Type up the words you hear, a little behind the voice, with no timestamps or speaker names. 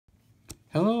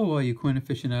Hello, all you coin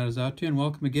aficionados out there, and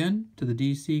welcome again to the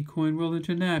DC Coin World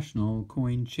International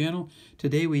Coin Channel.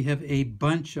 Today we have a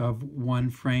bunch of 1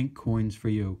 franc coins for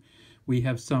you. We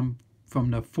have some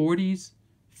from the 40s,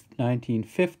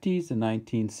 1950s, the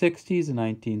 1960s, the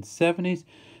 1970s,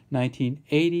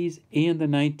 1980s, and the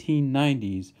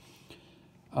 1990s.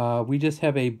 We just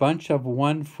have a bunch of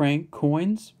 1 franc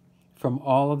coins from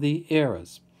all of the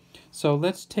eras. So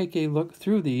let's take a look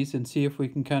through these and see if we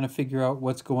can kind of figure out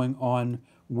what's going on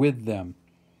with them.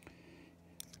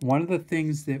 One of the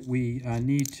things that we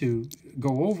need to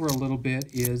go over a little bit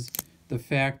is the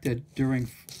fact that during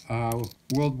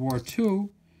World War II,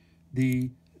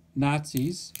 the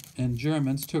Nazis and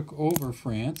Germans took over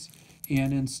France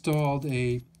and installed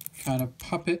a kind of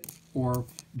puppet or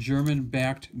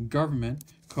German-backed government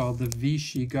called the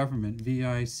Vichy government,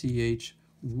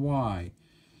 V-I-C-H-Y.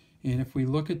 And if we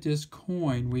look at this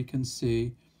coin, we can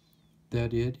see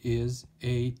that it is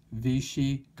a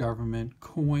Vichy government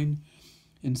coin.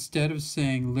 Instead of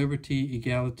saying Liberté,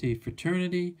 Egalite,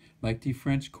 Fraternity, like the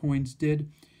French coins did,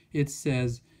 it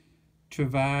says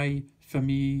Travail,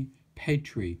 Famille,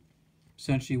 Patrie,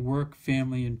 essentially work,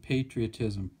 family, and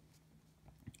patriotism.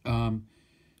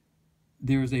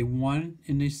 There's a 1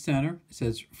 in the center. It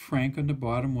says franc on the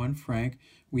bottom, 1 franc.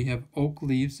 We have oak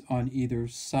leaves on either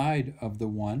side of the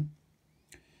 1.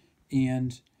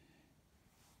 And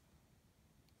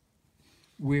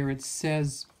where it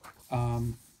says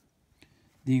the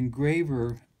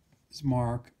engraver's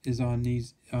mark is on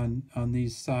these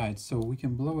sides. So we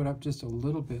can blow it up just a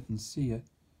little bit and see it.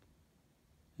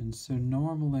 And so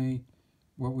normally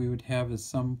what we would have is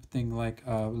something like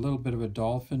a little bit of a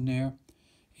dolphin there.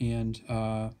 And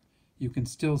you can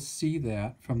still see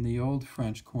that from the old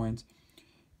French coins.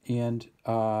 And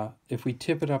if we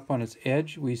tip it up on its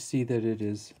edge, we see that it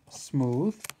is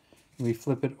smooth. We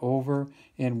flip it over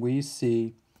and we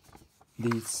see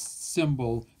the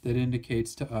symbol that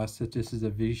indicates to us that this is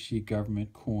a Vichy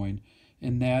government coin.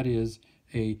 And that is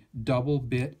a double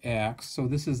bit axe. So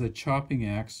this is a chopping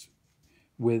axe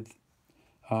with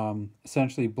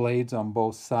essentially blades on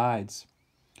both sides.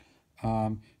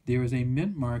 There is a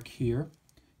mint mark here,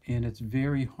 and it's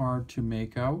very hard to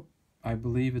make out. I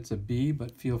believe it's a B,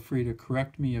 but feel free to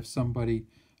correct me if somebody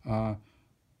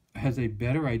has a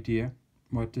better idea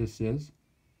what this is.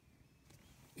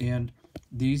 And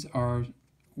these are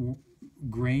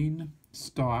grain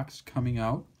stalks coming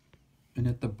out, and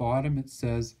at the bottom it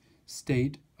says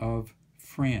State of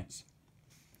France.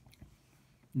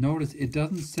 Notice it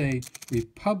doesn't say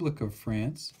Republic of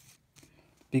France,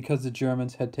 because the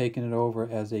Germans had taken it over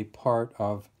as a part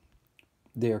of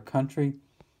their country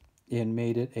and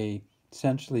made it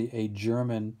essentially a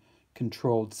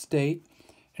German-controlled state,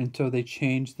 and so they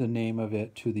changed the name of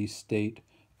it to the State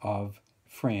of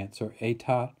France, or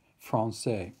État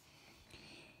Français.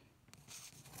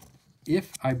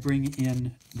 If I bring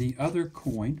in the other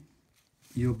coin,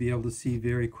 you'll be able to see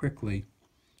very quickly.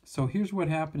 So here's what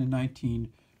happened in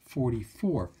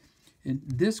 1944. In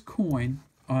this coin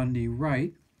on the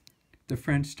right, the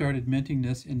French started minting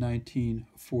this in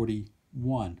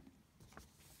 1941.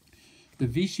 The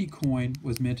Vichy coin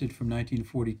was minted from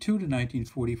 1942 to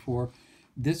 1944.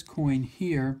 This coin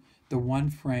here, the 1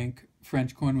 franc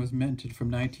French coin, was minted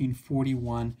from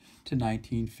 1941 to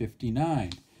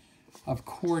 1959. Of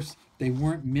course, they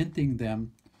weren't minting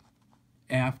them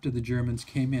after the Germans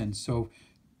came in. So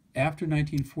after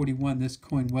 1941, this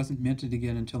coin wasn't minted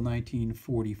again until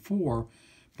 1944.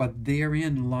 But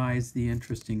therein lies the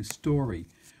interesting story.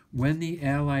 When the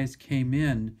Allies came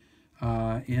in,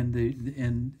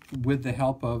 with the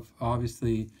help of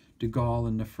obviously de Gaulle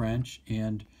and the French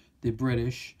and the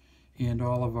British and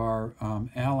all of our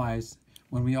allies,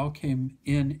 when we all came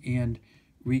in and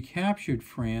recaptured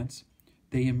France,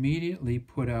 they immediately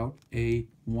put out a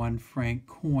 1 franc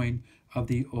coin of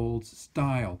the old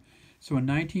style. So in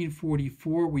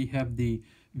 1944, we have the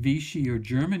Vichy or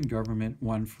German government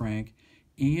 1 franc,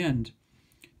 and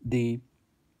the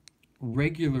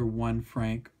regular 1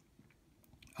 franc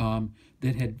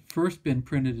that had first been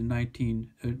printed in minted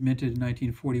in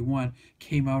 1941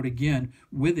 came out again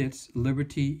with its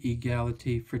Liberté,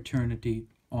 Egalite, Fraternity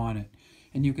on it.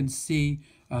 And you can see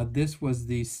this was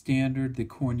the standard, the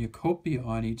cornucopia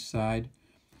on each side.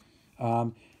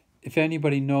 If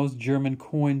anybody knows German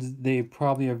coins, they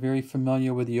probably are very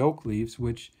familiar with the oak leaves,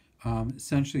 which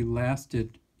essentially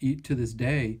lasted to this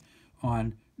day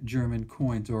on German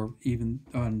coins, or even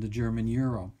on the German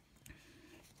euro.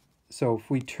 So if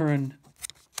we turn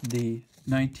the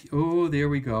oh, there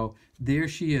we go. There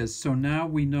she is. So now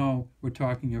we know we're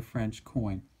talking a French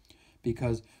coin,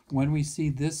 because when we see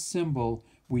this symbol,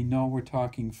 we know we're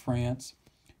talking France,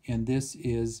 and this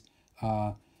is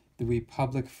the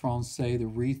Republique Française, the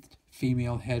wreathed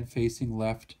female head facing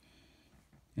left,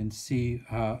 and see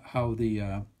how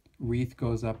the wreath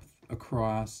goes up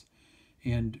across,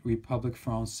 and Republique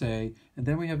Française. And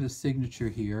then we have the signature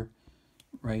here,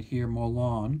 right here,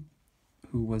 Moulin,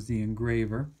 who was the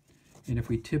engraver. And if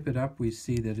we tip it up, we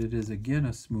see that it is again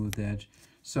a smooth edge.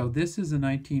 So this is a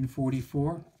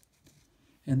 1944,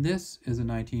 and this is a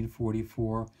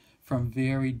 1944 from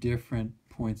very different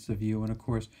points of view. And of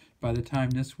course, by the time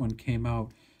this one came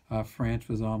out, France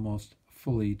was almost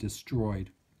fully destroyed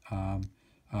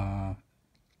by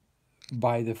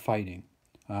the fighting.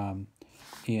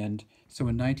 And so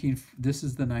this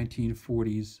is the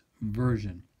 1940s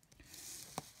version.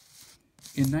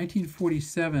 In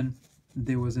 1947,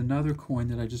 there was another coin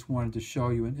that I just wanted to show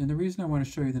you. And the reason I want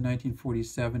to show you the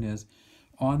 1947 is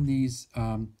on these,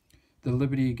 the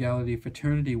Liberty, Egalite,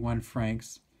 Fraternity 1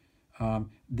 francs,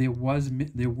 there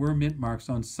were mint marks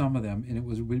on some of them, and it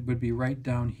would be right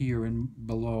down here and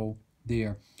below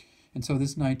there. And so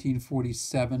this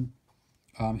 1947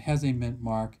 has a mint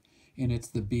mark, and it's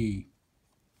the B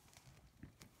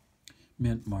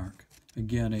mint mark.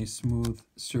 Again, a smooth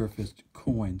surfaced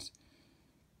coins.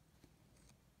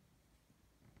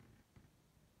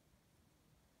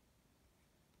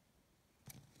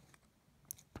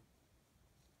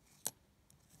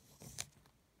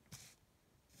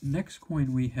 Next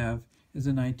coin we have is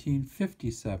a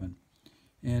 1957.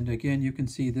 And again, you can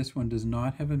see this one does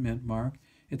not have a mint mark.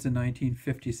 It's a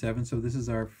 1957, so this is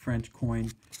our French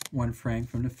coin, 1 franc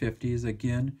from the 50s.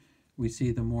 Again, we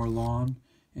see the Moulin,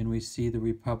 and we see the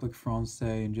Republique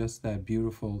Française, and just that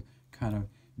beautiful kind of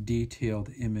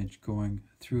detailed image going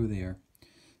through there.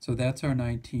 So that's our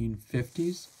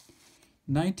 1950s.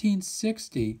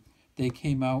 1960, they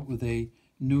came out with a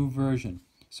new version.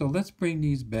 So let's bring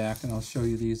these back, and I'll show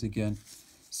you these again.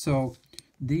 So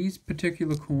these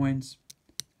particular coins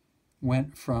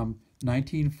went from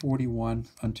 1941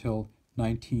 until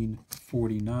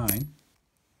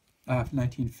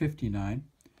 1959,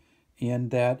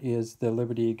 and that is the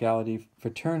Liberty, Egalite,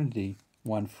 Fraternity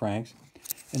 1 francs.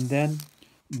 And then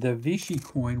the Vichy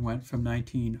coin went from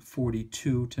 1942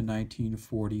 to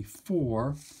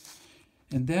 1944.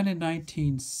 And then in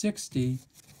 1960,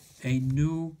 a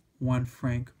new 1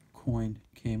 franc coin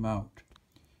came out,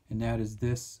 and that is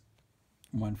this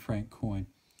 1 franc coin.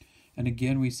 And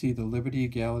again, we see the Liberty,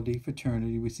 Egalite,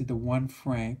 Fraternity. We see the 1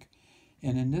 franc,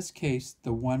 and in this case,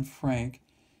 the 1 franc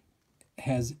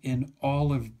has an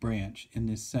olive branch in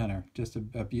the center, just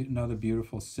another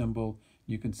beautiful symbol.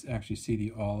 You can actually see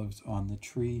the olives on the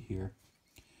tree here.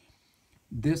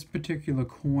 This particular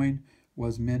coin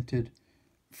was minted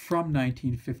from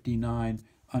 1959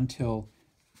 until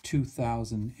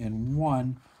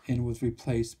 2001 and was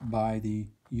replaced by the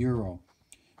euro.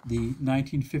 The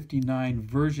 1959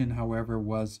 version, however,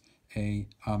 was a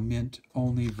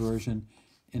mint-only version.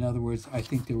 In other words, I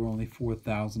think there were only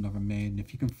 4,000 of them made. And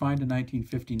if you can find a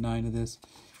 1959 of this,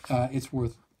 it's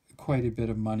worth quite a bit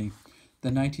of money. The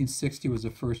 1960 was the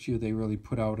first year they really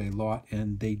put out a lot,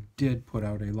 and they did put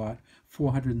out a lot.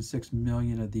 406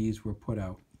 million of these were put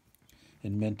out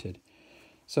and minted.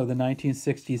 So the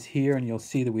 1960s here, and you'll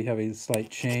see that we have a slight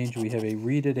change. We have a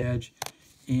reeded edge,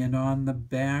 and on the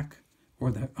back,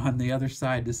 or on the other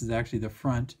side, this is actually the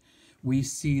front, we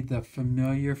see the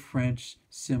familiar French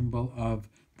symbol of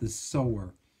the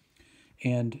Sower.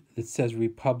 And it says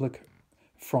Republique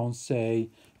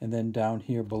Française, and then down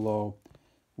here below,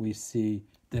 we see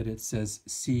that it says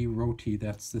C. Roty.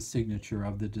 That's the signature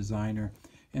of the designer.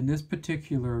 And this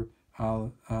particular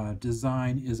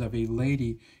design is of a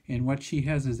lady, and what she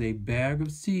has is a bag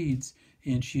of seeds,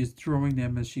 and she is throwing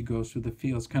them as she goes through the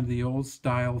fields, kind of the old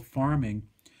style farming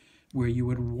where you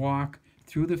would walk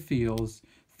through the fields,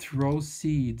 throw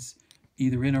seeds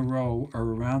either in a row or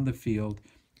around the field,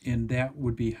 and that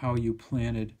would be how you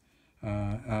planted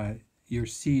your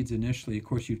seeds initially. Of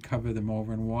course, you'd cover them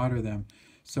over and water them.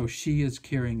 So she is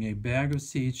carrying a bag of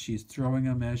seeds, she's throwing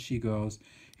them as she goes,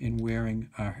 and wearing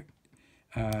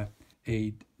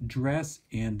a dress,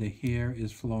 and the hair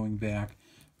is flowing back.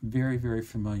 Very, very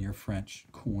familiar French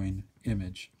coin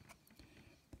image.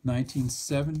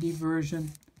 1970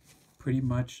 version, pretty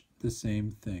much the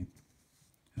same thing.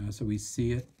 So we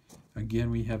see it.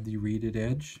 Again, we have the reeded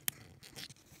edge.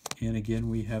 And again,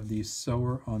 we have the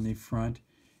Sower on the front.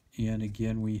 And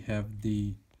again, we have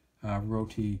the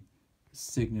Roty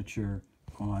signature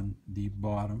on the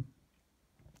bottom.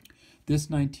 This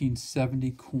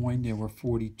 1970 coin, there were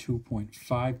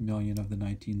 42.5 million of the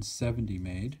 1970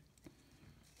 made.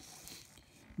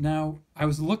 Now, I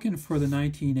was looking for the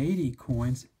 1980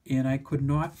 coins, and I could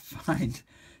not find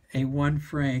a 1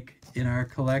 franc in our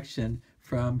collection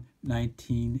from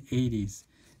 1980's.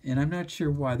 And I'm not sure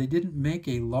why. They didn't make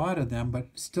a lot of them, but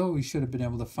still we should have been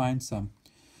able to find some.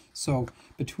 So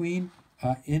between,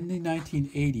 in the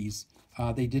 1980's,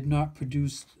 they did not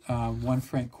produce 1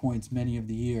 franc coins many of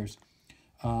the years.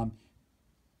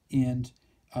 And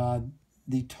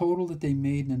the total that they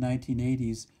made in the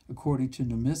 1980's, according to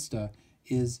Numista,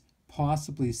 is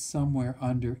possibly somewhere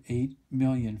under 8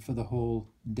 million for the whole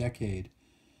decade.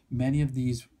 Many of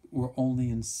these were only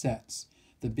in sets.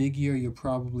 The big year you'll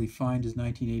probably find is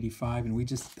 1985, and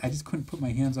I just couldn't put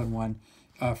my hands on one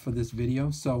for this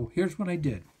video. So here's what I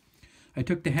did. I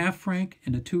took the half franc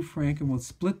and the 2 franc, and we'll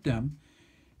split them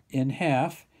in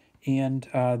half. And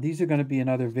these are going to be in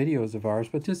other videos of ours,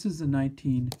 but this is the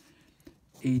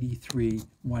 1983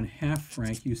 1/2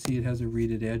 franc. You see it has a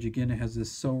reeded edge. Again, it has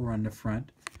this Sower on the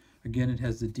front. Again, it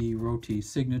has the D. Roty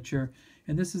signature.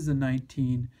 And this is the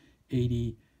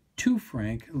 1982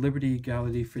 franc, Liberty,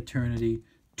 Egalite, Fraternity,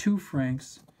 2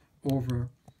 francs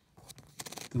over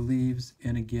the leaves.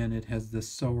 And again, it has the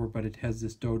Sower, but it has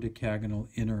this dodecagonal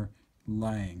inner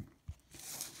lying.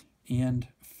 And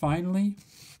finally,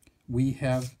 we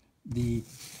have the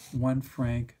 1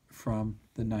 franc from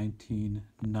the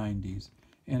 1990's.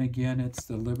 And again, it's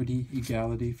the Liberty,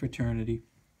 Egalite, Fraternity,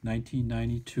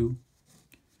 1992.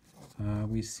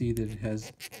 We see that it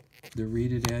has the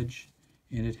reeded edge,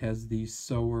 and it has the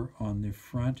Sower on the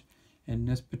front. And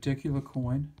this particular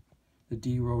coin, the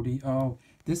D. Roty, oh,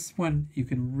 this one, you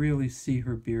can really see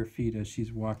her bare feet as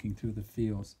she's walking through the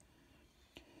fields.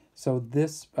 So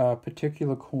this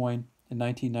particular coin, in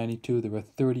 1992, there were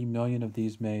 30 million of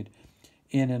these made.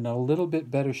 And in a little bit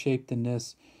better shape than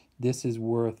this is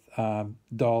worth $1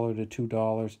 to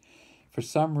 $2. For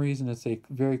some reason, it's a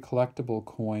very collectible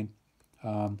coin.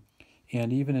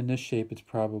 And even in this shape, it's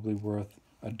probably worth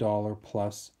 $1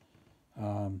 plus,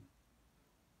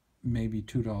 maybe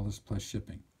 $2 plus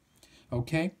shipping.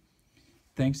 Okay,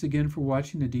 thanks again for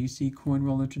watching the DC Coin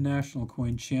Roll International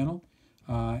Coin channel.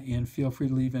 And feel free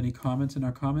to leave any comments in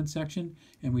our comment section.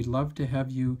 And we'd love to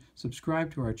have you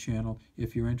subscribe to our channel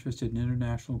if you're interested in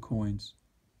international coins.